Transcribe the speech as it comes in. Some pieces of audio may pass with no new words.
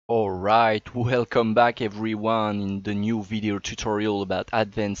Alright, welcome back everyone in the new video tutorial about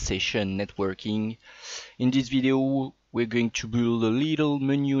advanced session networking. In this video, we're going to build a little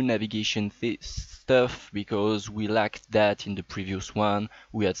menu navigation stuff because we lacked that in the previous one.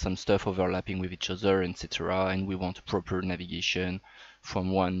 We had some stuff overlapping with each other, etc. and we want proper navigation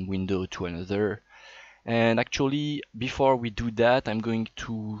from one window to another. And actually, before we do that, I'm going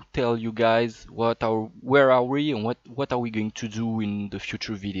to tell you guys where are we and what are we going to do in the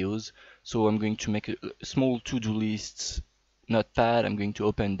future videos. So I'm going to make a small to-do list notepad. I'm going to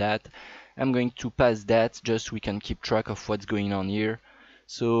open that. I'm going to pass that just so we can keep track of what's going on here.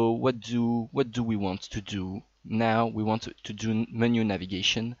 So what do we want to do now? We want to do menu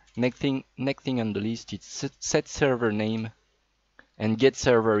navigation. Next thing on the list is set server name and get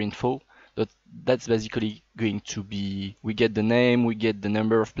server info. But that's basically going to be, we get the name, we get the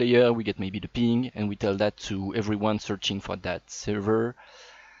number of player, we get maybe the ping, and we tell that to everyone searching for that server.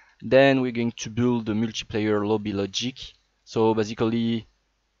 Then we're going to build the multiplayer lobby logic. So basically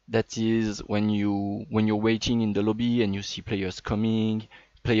that is when you're waiting in the lobby and you see players coming,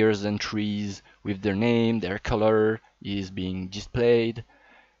 players entries with their name, their color is being displayed.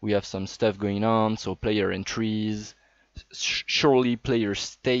 We have some stuff going on, so player entries, surely player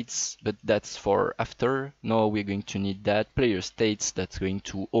states, but that's for after. No, we're going to need that. Player states, that's going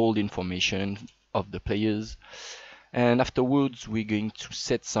to hold information of the players. And afterwards, we're going to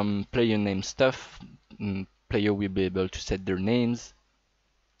set some player name stuff. Player will be able to set their names.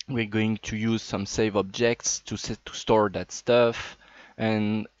 We're going to use some save objects to store that stuff.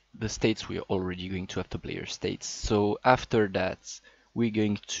 And the states, we're already going to have the player states. So after that, we're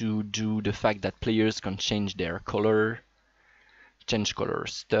going to do the fact that players can change their color, change color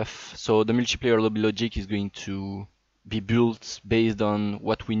stuff. So the multiplayer lobby logic is going to be built based on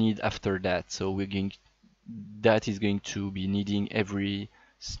what we need after that. So that is going to be needing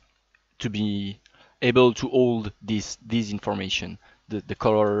to be able to hold this information, the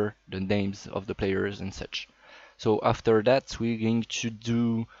color, the names of the players and such. So after that, we're going to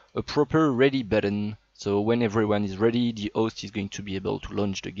do a proper ready button. So when everyone is ready, the host is going to be able to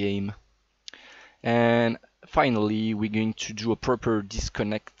launch the game. And finally, we're going to do a proper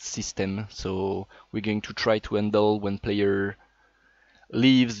disconnect system. So we're going to try to handle when player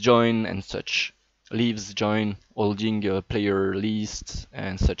leaves, join, and such. Leaves, join, holding a player list,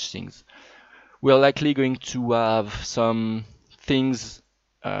 and such things. We're likely going to have some things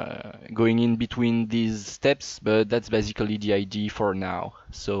going in between these steps, but that's basically the idea for now.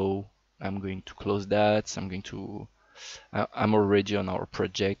 So I'm going to close that. I'm already on our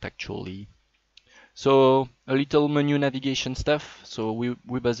project actually. So a little menu navigation stuff. So we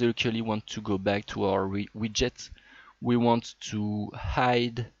basically want to go back to our widget. We want to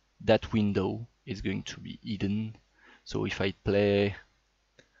hide that window. It's going to be hidden. So if I play,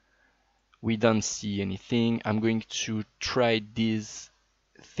 we don't see anything. I'm going to try these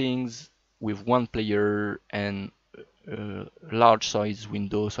things with one player and a large size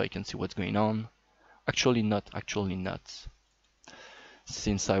window so I can see what's going on. Actually not.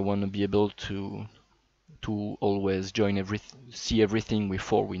 Since I want to be able to always see everything with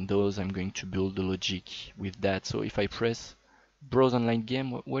 4 windows, I'm going to build the logic with that. So if I press browse online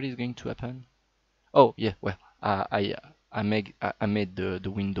game, what is going to happen? Oh yeah, well, I made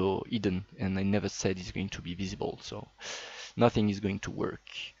the window hidden and I never said it's going to be visible, so nothing is going to work.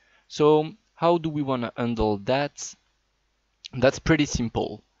 So how do we want to handle that? That's pretty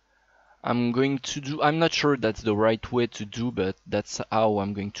simple. I'm not sure that's the right way to do, but that's how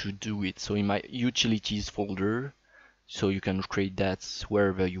I'm going to do it. So in my utilities folder, so you can create that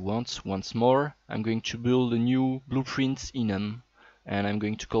wherever you want. Once more, I'm going to build a new blueprint enum, and I'm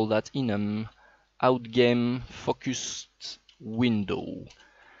going to call that enum outgame focused window.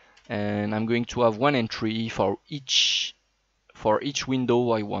 And I'm going to have one entry for each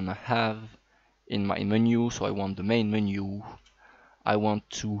window I want to have in my menu. So I want the main menu. I want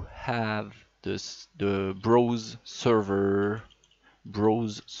to have the browse server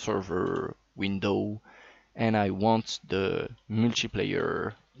window, and I want the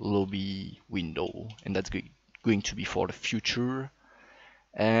multiplayer lobby window, and that's going to be for the future.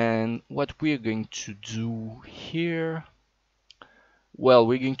 And what we're going to do here, well,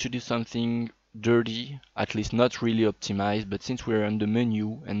 we're going to do something dirty, at least not really optimized, but since we're on the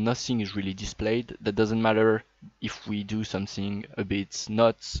menu and nothing is really displayed, that doesn't matter if we do something a bit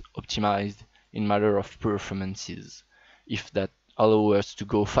not optimized in matter of performances, if that allows us to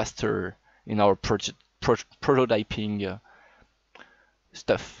go faster in our prototyping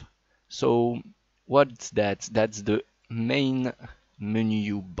stuff. So what's that? That's the main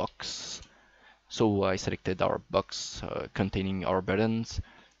menu box. So I selected our box containing our buttons.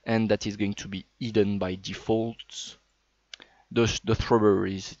 and that is going to be hidden by default. The thrower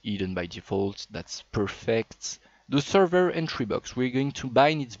is hidden by default, that's perfect. The server entry box, we're going to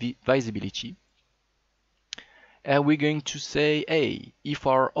bind its visibility. And we're going to say, hey, if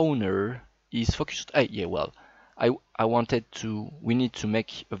our owner is focused, yeah, well, I wanted to, we need to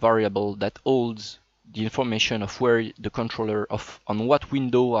make a variable that holds the information of where the controller on what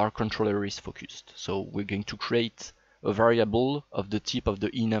window our controller is focused. So we're going to create a variable of the type of the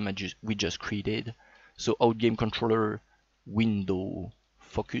enum we just created. So outGame controller window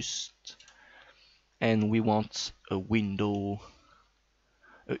focused, and we want a window,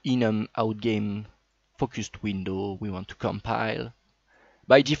 a enum outGame focused window we want to compile.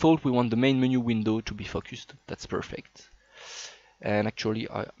 By default, we want the main menu window to be focused. That's perfect. And actually,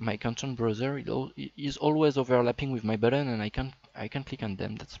 my content browser is always overlapping with my button, and I can't click on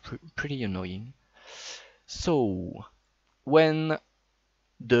them. That's pretty annoying. So when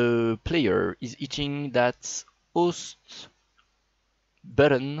the player is hitting that host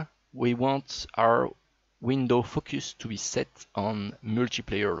button, we want our window focus to be set on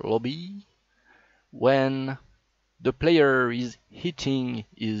multiplayer lobby. When the player is hitting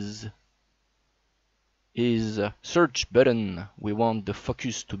his search button, we want the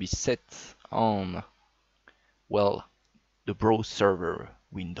focus to be set on, well, the browse server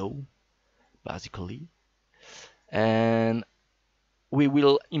window, basically. And we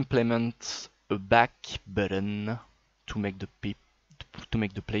will implement a back button to make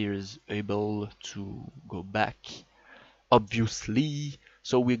the players able to go back, obviously.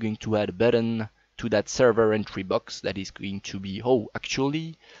 So we're going to add a button to that server entry box that is going to be, oh,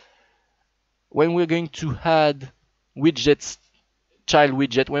 actually, when we're going to add widgets, child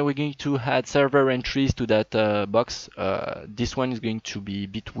widget, when we're going to add server entries to that box, this one is going to be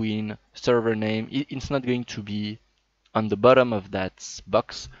between server name. It's not going to be on the bottom of that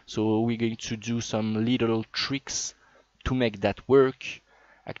box. So we're going to do some little tricks to make that work.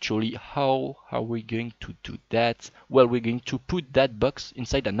 Actually, how are we going to do that? Well, we're going to put that box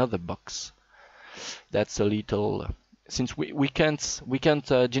inside another box. That's a little, since we can't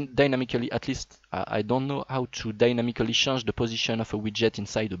dynamically, at least I don't know how to dynamically change the position of a widget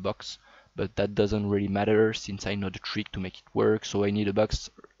inside a box, but that doesn't really matter since I know the trick to make it work. So I need a box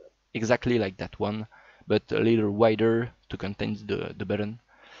exactly like that one, but a little wider to contain the button.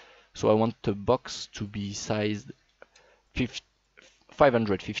 So I want the box to be sized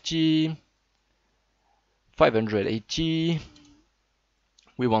 550, 580.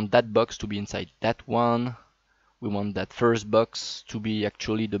 We want that box to be inside that one. We want that first box to be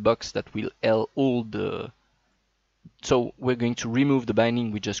actually the box that will hold the... So we're going to remove the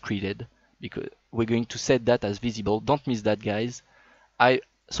binding we just created, because we're going to set that as visible. Don't miss that, guys.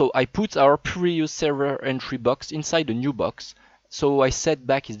 So I put our previous server entry box inside a new box. So I set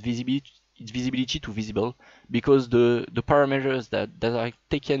back its visibility to visible, because the parameters that are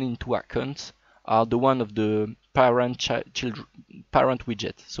taken into account are the one of the parent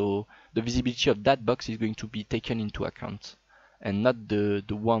widget. So the visibility of that box is going to be taken into account, and not the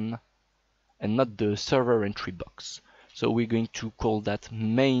one, and not the server entry box. So we're going to call that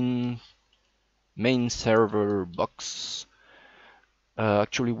main server box.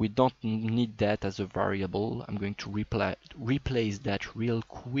 Actually, we don't need that as a variable. I'm going to replace that real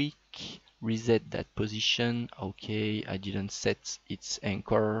quick. Reset that position. Okay, I didn't set its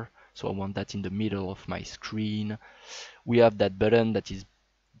anchor, so I want that in the middle of my screen. We have that button that is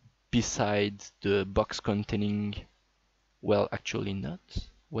beside the box containing, well, actually not.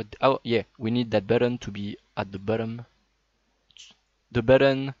 What? Oh yeah, we need that button to be at the bottom. The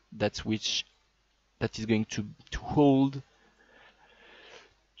button that is going to hold,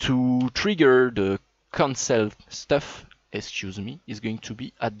 to trigger the cancel stuff, excuse me, is going to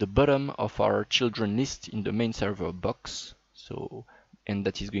be at the bottom of our children list in the main server box. So, and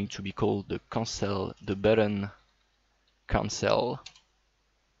that is going to be called the cancel, the button cancel.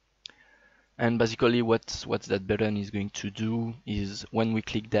 And basically what that button is going to do is, when we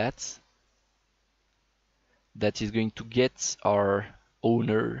click that, that is going to get our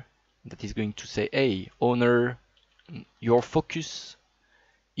owner, that is going to say, hey, owner, your focus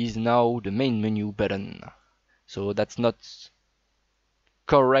is now the main menu button. So that's not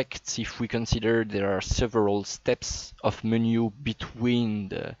correct if we consider there are several steps of menu between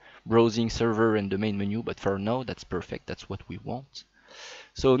the browsing server and the main menu, but for now that's perfect, that's what we want.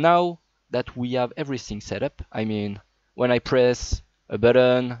 So now that we have everything set up, I mean, when I press a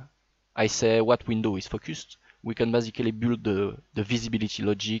button, I say what window is focused, we can basically build the visibility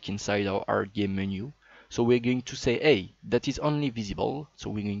logic inside our game menu. So we're going to say, hey, that is only visible, so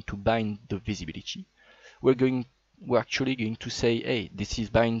we're going to bind the visibility. We're going we're actually going to say, hey, this is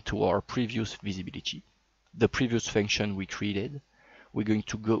bind to our previous visibility, the previous function we created. We're going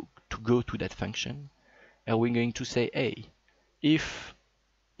to go to that function, and we're going to say, hey, if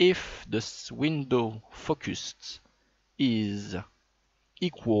this window focused is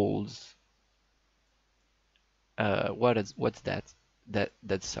equals what's that?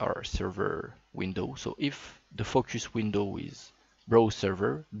 That's our server window. So if the focus window is browse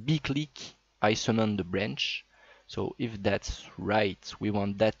server, b-click, I summon the branch. So if that's right, we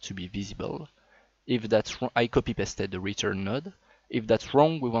want that to be visible. If that's wrong, I copy pasted the return node. If that's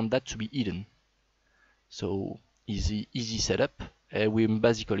wrong, we want that to be hidden. So easy setup. We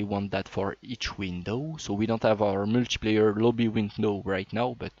basically want that for each window. So we don't have our multiplayer lobby window right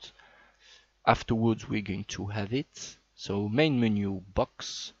now, but afterwards we're going to have it. So main menu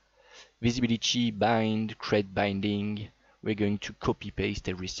box, visibility bind, create binding. We're going to copy paste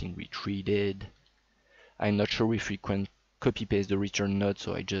everything we created. I'm not sure if we can copy paste the return node,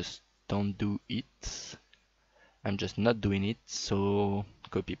 so I just don't do it. I'm just not doing it. So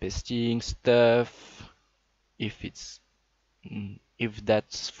copy pasting stuff. If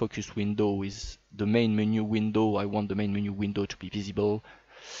that focus window is the main menu window, I want the main menu window to be visible.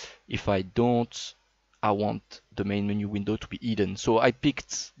 If I don't, I want the main menu window to be hidden. So I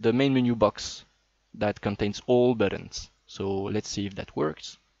picked the main menu box that contains all buttons. So let's see if that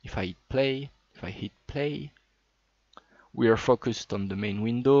works. If I hit play, we are focused on the main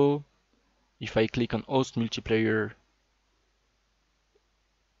window. If I click on host multiplayer,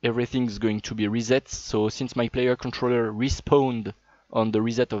 everything's going to be reset. So since my player controller respawned on the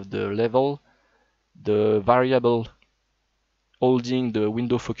reset of the level, the variable holding the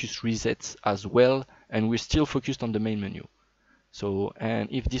window focus resets as well, and we're still focused on the main menu. So, and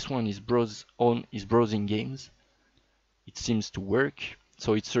if this one is browsing games, it seems to work.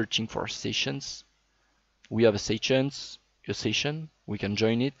 So it's searching for sessions. We have a session. We can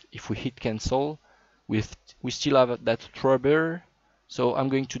join it. If we hit cancel, we still have that throbber. So I'm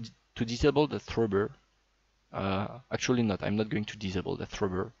going to disable the throbber. Actually not. I'm not going to disable the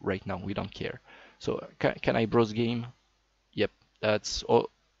throbber right now. We don't care. So can I browse game? Yep, that's all.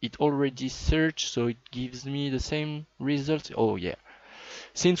 It already searched, so it gives me the same results. Oh yeah.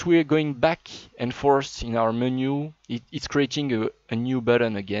 Since we're going back and forth in our menu, it's creating a new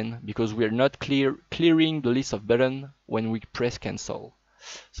button again, because we're not clearing the list of buttons when we press cancel.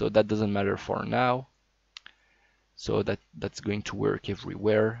 So that doesn't matter for now. So that's going to work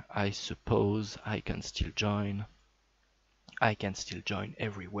everywhere. I suppose I can still join. I can still join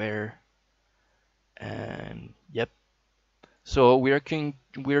everywhere. And yep. So we're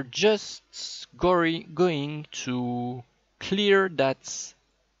just going to clear that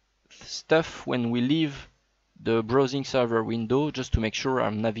stuff when we leave the browsing server window, just to make sure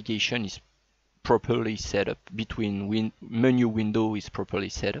our navigation is properly set up, between menu window is properly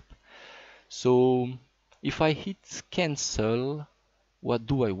set up. So if I hit cancel, what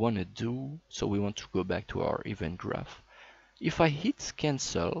do I want to do? So we want to go back to our event graph. If I hit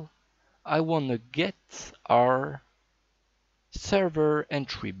cancel, I want to get our server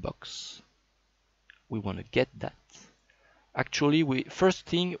entry box. We want to get that. Actually, we're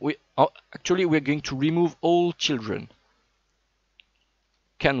going to remove all children.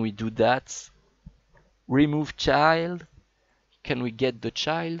 Can we do that? Remove child. Can we get the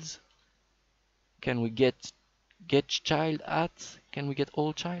childs? Can we get child at? Can we get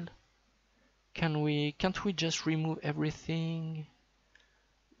all child? Can't we just remove everything?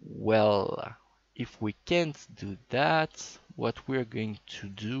 Well, if we can't do that, what we're going to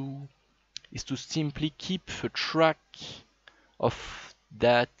do is to simply keep a track of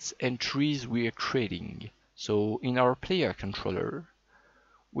that entries we are creating. So in our player controller,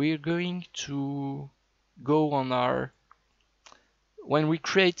 we're going to go on when we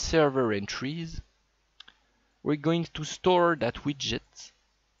create server entries, we're going to store that widget,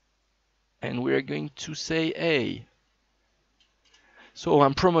 and we're going to say, hey, so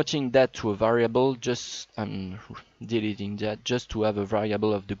I'm promoting that to a variable, I'm deleting that just to have a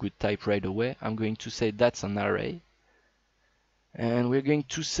variable of the good type right away. I'm going to say that's an array. And we're going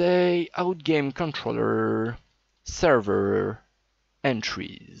to say outGame controller server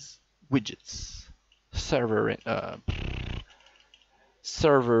entries widgets server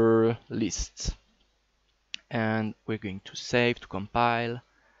list, and we're going to save to compile.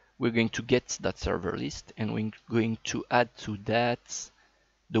 We're going to get that server list, and we're going to add to that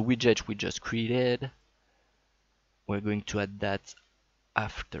the widget we just created. We're going to add that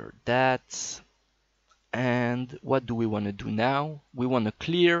after that. And what do we want to do now? We want to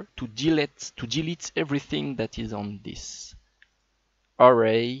clear, to delete everything that is on this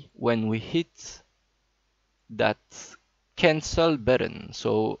array when we hit that cancel button.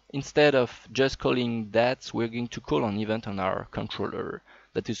 So instead of just calling that, we're going to call an event on our controller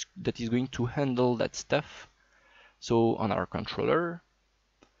that is going to handle that stuff. So on our controller,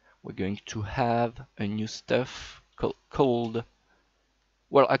 we're going to have a new stuff called,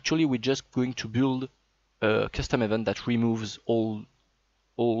 well, actually we're just going to build a custom event that removes all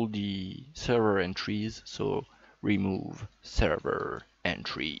the server entries. So remove server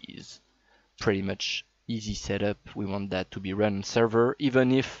entries. Pretty much easy setup. We want that to be run on server,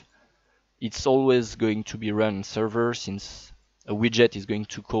 even if it's always going to be run on server, since a widget is going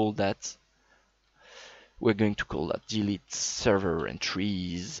to call that. We're going to call that delete server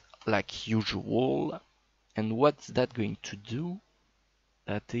entries like usual. And what's that going to do?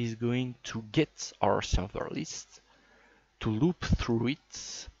 That is going to get our server list, to loop through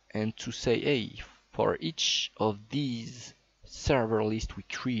it, and to say, hey, for each of these server lists we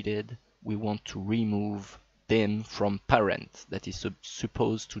created, we want to remove them from parent that is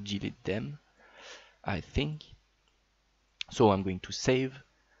supposed to delete them, I think. So I'm going to save.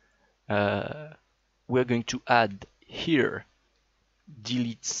 We're going to add here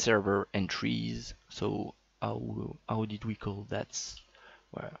delete server entries. So how did we call that?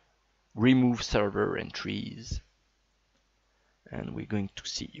 Well, remove server entries. And we're going to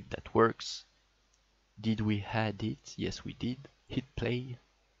see if that works. Did we add it? Yes, we did. Hit play.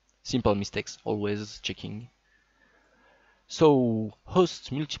 Simple mistakes, always checking. So,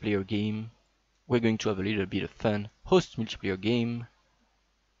 host multiplayer game. We're going to have a little bit of fun. Host multiplayer game.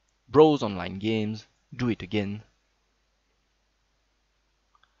 Browse online games. Do it again.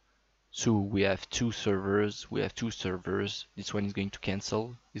 So we have two servers. This one is going to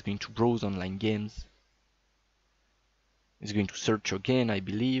cancel. It's going to browse online games. It's going to search again, I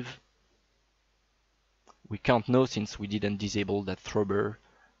believe. We can't know since we didn't disable that throbber.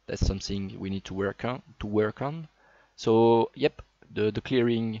 That's something we need to work on. So yep, the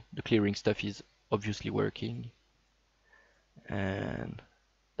clearing stuff is obviously working, and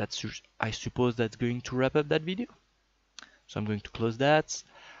that's, I suppose that's going to wrap up that video. So I'm going to close that.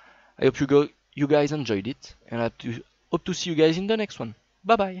 I hope you guys enjoyed it, and I hope to see you guys in the next one.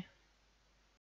 Bye bye.